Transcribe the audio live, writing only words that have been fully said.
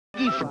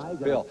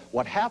Bill,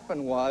 what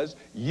happened was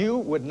you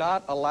would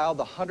not allow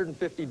the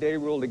 150-day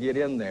rule to get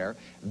in there.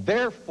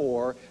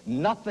 Therefore,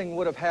 nothing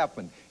would have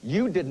happened.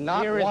 You did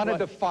not want to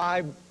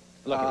defy...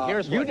 Look,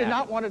 here's what you did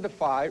not want to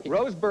defy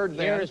Rose Bird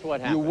then. Here's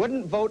what happened. You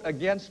wouldn't vote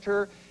against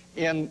her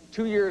in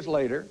 2 years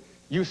later.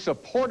 You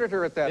supported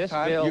her at that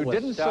time. You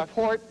didn't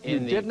support, you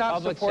did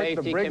not support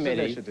the Briggs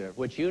Initiative.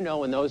 Which you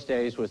know in those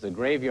days was the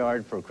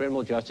graveyard for a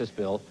criminal justice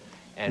bill.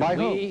 And By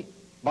whom?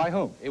 By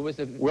whom? It was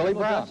the Willie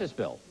criminal Brown. justice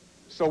bill.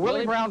 So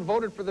Willie Brown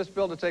voted for this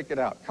bill to take it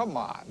out. Come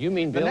on. You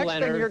mean Bill Leonard? The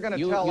next thing you're going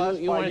to tell us...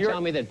 You want to tell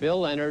me that Bill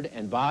Leonard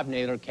and Bob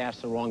Naylor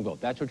cast the wrong vote.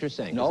 That's what you're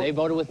saying. No. They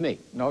voted with me.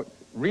 No.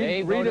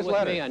 They read voted his with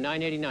letter. me on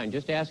 989.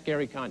 Just ask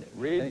Gary Condon.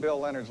 Read Bill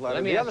Leonard's letter.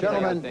 Let me ask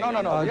gentlemen. thing.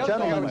 No. The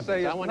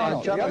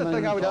other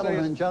thing I would say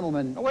is...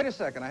 Gentlemen. No, wait a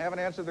second. I haven't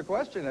answered the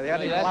question.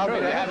 That's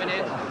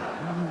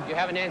true. You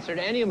haven't answered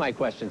any of my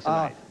questions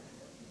tonight.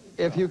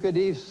 If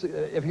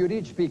you'd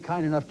each be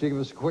kind enough to give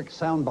us a quick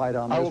soundbite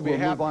on this, we'll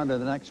move on to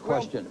the next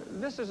question.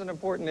 Well, this is an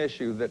important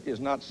issue that is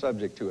not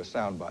subject to a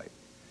soundbite.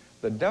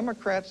 The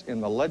Democrats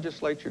in the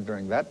legislature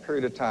during that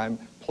period of time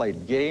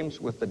played games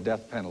with the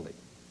death penalty.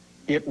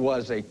 It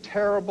was a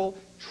terrible,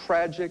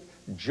 tragic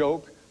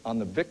joke on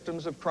the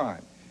victims of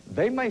crime.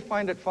 They may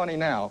find it funny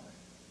now.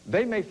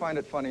 They may find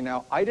it funny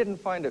now. I didn't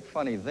find it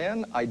funny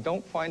then. I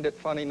don't find it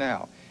funny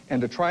now.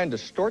 And to try and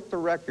distort the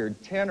record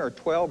 10 or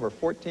 12 or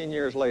 14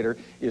 years later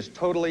is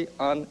totally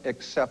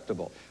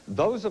unacceptable.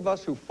 Those of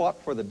us who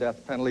fought for the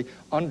death penalty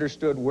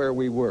understood where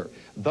we were.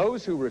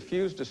 Those who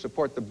refused to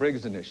support the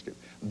Briggs Initiative,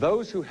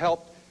 those who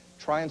helped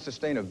try and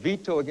sustain a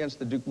veto against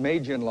the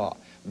Duke-Magian law,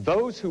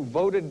 those who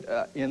voted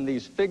in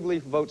these fig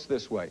leaf votes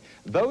this way,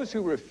 those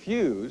who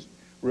refused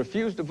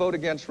to vote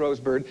against Rose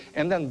Bird,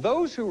 and then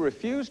those who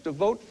refused to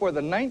vote for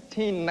the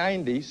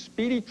 1990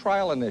 Speedy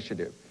Trial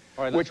Initiative,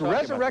 which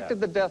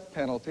resurrected the death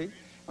penalty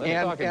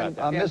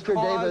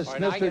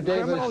Mr.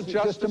 Davis,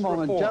 just a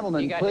moment.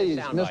 Gentlemen, please,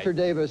 Mr.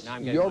 Davis,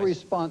 your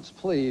response,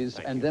 please,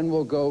 and then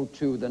we'll go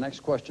to the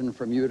next question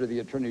from you to the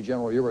Attorney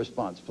General. Your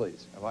response,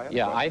 please.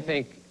 Yeah, I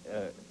think,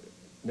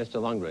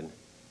 Mr. Lungren,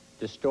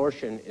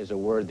 distortion is a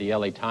word the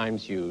LA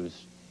Times used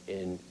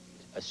in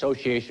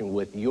association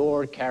with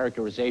your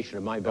characterization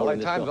of my vote. The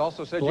LA Times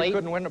also said you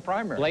couldn't win the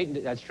primary.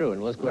 Blatant, that's true.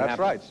 And that's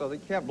right, so they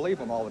can't believe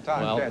them all the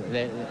time, can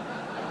they?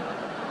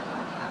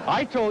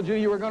 I told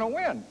you were going to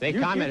win.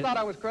 You thought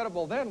I was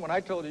credible then when I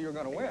told you were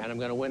going to win. And I'm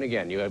going to win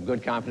again. You have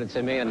good confidence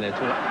in me, and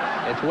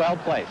it's well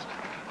placed.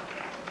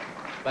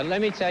 But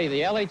let me tell you,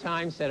 the LA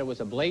Times said it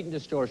was a blatant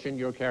distortion,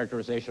 your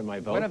characterization of my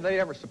vote. When have they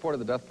ever supported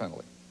the death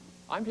penalty?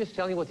 I'm just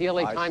telling you what the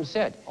LA Times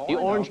said. The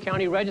Orange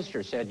County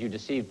Register said you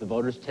deceived the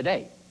voters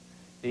today.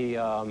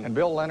 And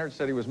Bill Leonard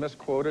said he was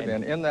misquoted,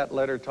 and in that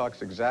letter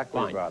talks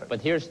exactly about it.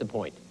 But here's the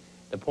point.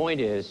 The point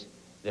is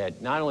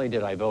that not only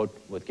did I vote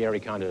with Gary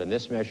Condon on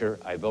this measure,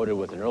 I voted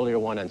with an earlier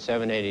one on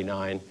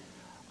 789.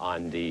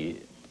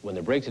 When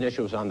the Briggs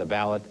Initiative was on the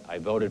ballot, I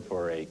voted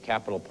for a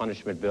capital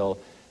punishment bill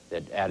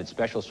that added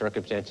special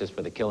circumstances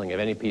for the killing of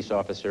any peace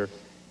officer.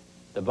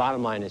 The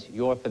bottom line is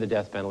you're for the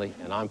death penalty,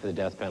 and I'm for the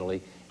death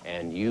penalty,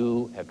 and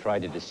you have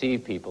tried to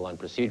deceive people on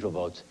procedural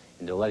votes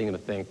into letting them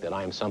think that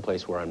I am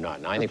someplace where I'm not.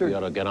 And I think we ought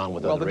to get on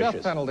with other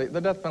issues.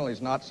 The death penalty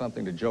is not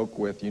something to joke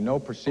with. You know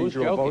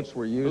procedural votes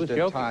were used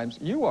at times.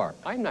 You are.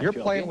 I'm not You're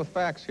joking. playing with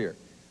facts here.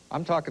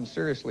 I'm talking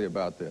seriously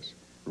about this.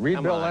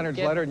 Read Bill Leonard's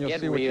letter and you'll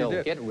see what you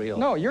did. Get real.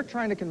 No, you're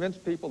trying to convince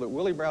people that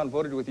Willie Brown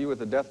voted with you with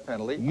the death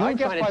penalty. You're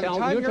trying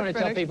to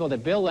tell people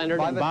that Bill Leonard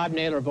and Bob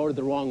Naylor voted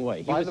the wrong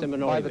way. He was the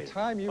minority. By the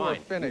time you are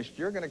finished,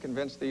 you're going to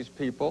convince these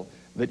people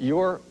that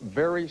your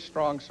very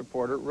strong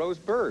supporter, Rose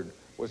Bird,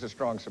 was a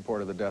strong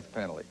supporter of the death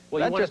penalty.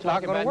 Well, you want to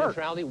talk about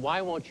neutrality? Why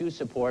won't you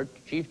support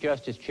Chief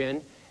Justice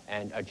Chin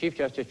and Chief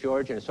Justice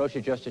George and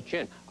Associate Justice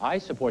Chin? I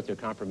support their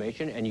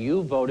confirmation, and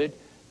you voted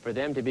for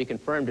them to be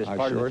confirmed as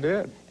part of it. I sure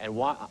did. And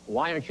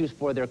why aren't you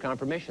for their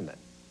confirmation then?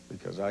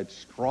 Because I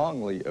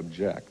strongly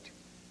object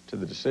to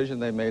the decision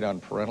they made on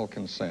parental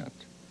consent,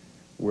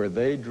 where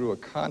they drew a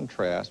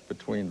contrast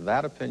between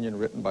that opinion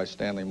written by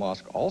Stanley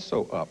Mosk,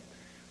 also up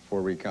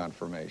for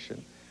reconfirmation,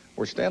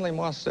 where Stanley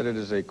Mosk said it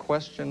is a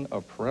question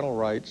of parental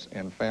rights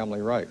and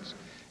family rights.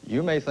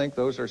 You may think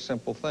those are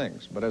simple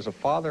things, but as a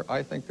father,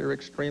 I think they're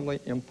extremely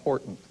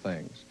important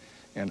things.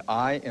 And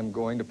I am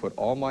going to put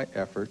all my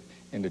effort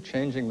into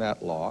changing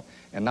that law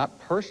and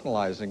not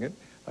personalizing it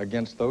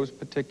against those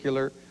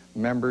particular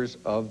members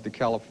of the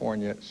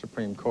California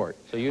Supreme Court.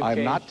 So I've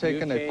not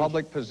taken a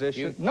public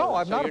position. No,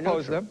 I've not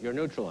opposed them. You're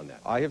neutral on that.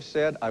 I have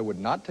said I would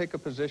not take a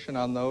position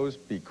on those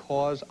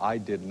because I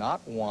did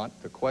not want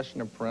the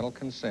question of parental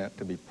consent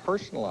to be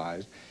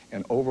personalized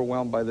and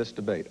overwhelmed by this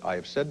debate. I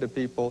have said to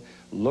people,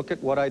 look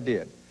at what I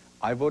did.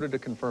 I voted to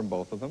confirm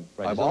both of them.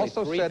 Right, I've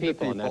also said to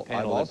people, on that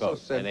panel that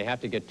vote, and they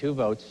have to get 2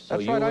 votes. So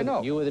that's right, I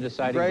know. You were the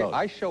deciding vote.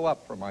 I show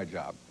up for my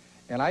job.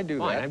 And I do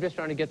Fine, that. I'm just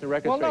trying to get the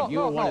record straight. You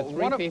were one of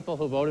 3 people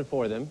who voted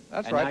for them.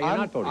 That's right. Now you're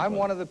not voting I'm for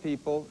one them. of the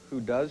people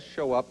who does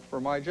show up for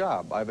my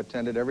job. I've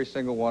attended every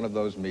single one of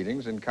those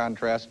meetings, in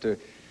contrast to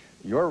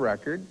your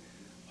record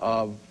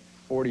of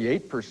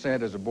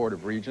 48% as a Board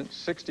of Regents,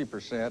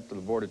 60% to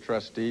the Board of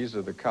Trustees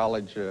of the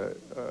college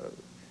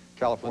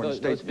California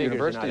State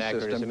University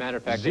system. As a matter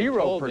of fact,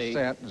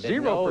 0% with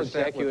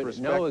respect to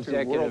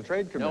World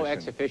Trade Commission. No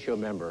ex officio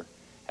member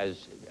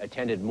has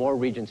attended more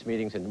Regents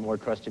meetings and more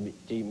trustee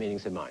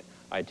meetings than mine.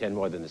 I attend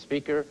more than the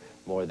Speaker,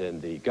 more than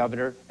the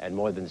Governor, and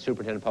more than the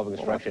Superintendent of Public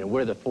Instruction, and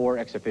we're the 4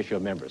 ex officio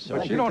members. So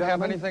but you don't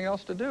have anything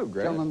else to do,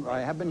 Greg. Gentlemen, I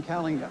have been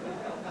counting.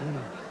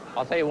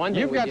 I'll tell you one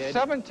thing You've got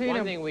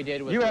 17 we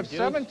did was you have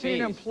 17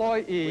 fees.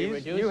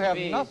 employees. You have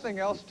nothing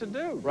else to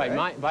do. Right.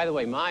 By the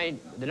way,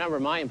 the number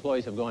of my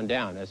employees have gone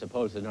down as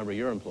opposed to the number of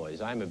your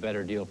employees. I'm a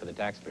better deal for the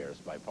taxpayers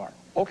by far.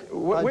 Okay.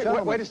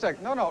 Wait a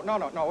second.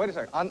 No. Wait a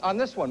second. On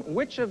this one,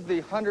 which of the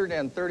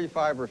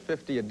 135 or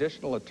 50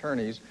 additional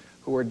attorneys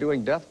who are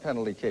doing death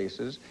penalty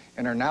cases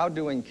and are now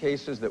doing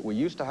cases that we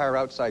used to hire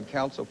outside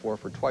counsel for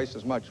twice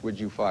as much would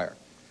you fire?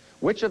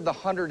 Which of the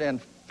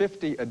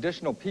 150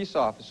 additional peace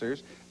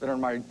officers that are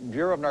in my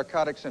Bureau of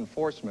Narcotics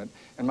Enforcement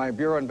and my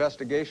Bureau of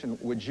Investigation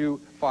would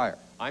you fire?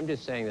 I'm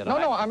just saying that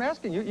No, I'm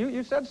asking you.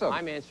 You said so.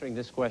 I'm answering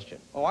this question.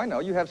 Oh, I know.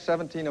 You have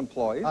 17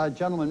 employees.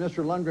 Gentlemen,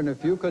 Mr. Lundgren,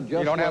 if you could just...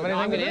 You don't have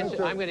anything I'm going to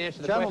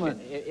answer the question.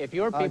 If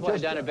your people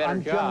had done a better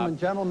job, we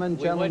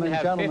wouldn't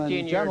have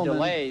 15-year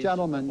delays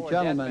before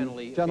death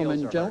penalty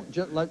appeals are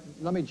heard.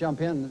 Let me jump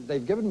in.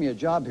 They've given me a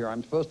job here.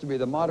 I'm supposed to be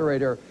the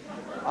moderator.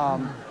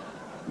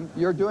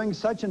 You're doing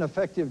such an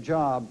effective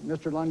job.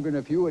 Mr. Lundgren,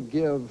 if you would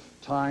give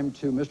time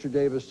to Mr.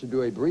 Davis to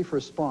do a brief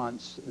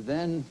response,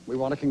 then we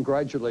want to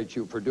congratulate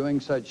you for doing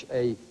such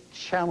a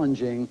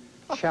challenge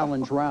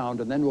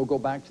round, and then we'll go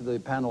back to the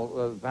panel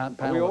of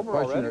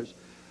questioners. Already?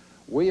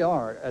 We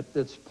are at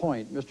this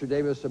point. Mr.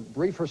 Davis, a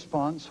brief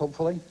response,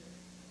 hopefully?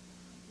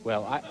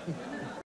 Well,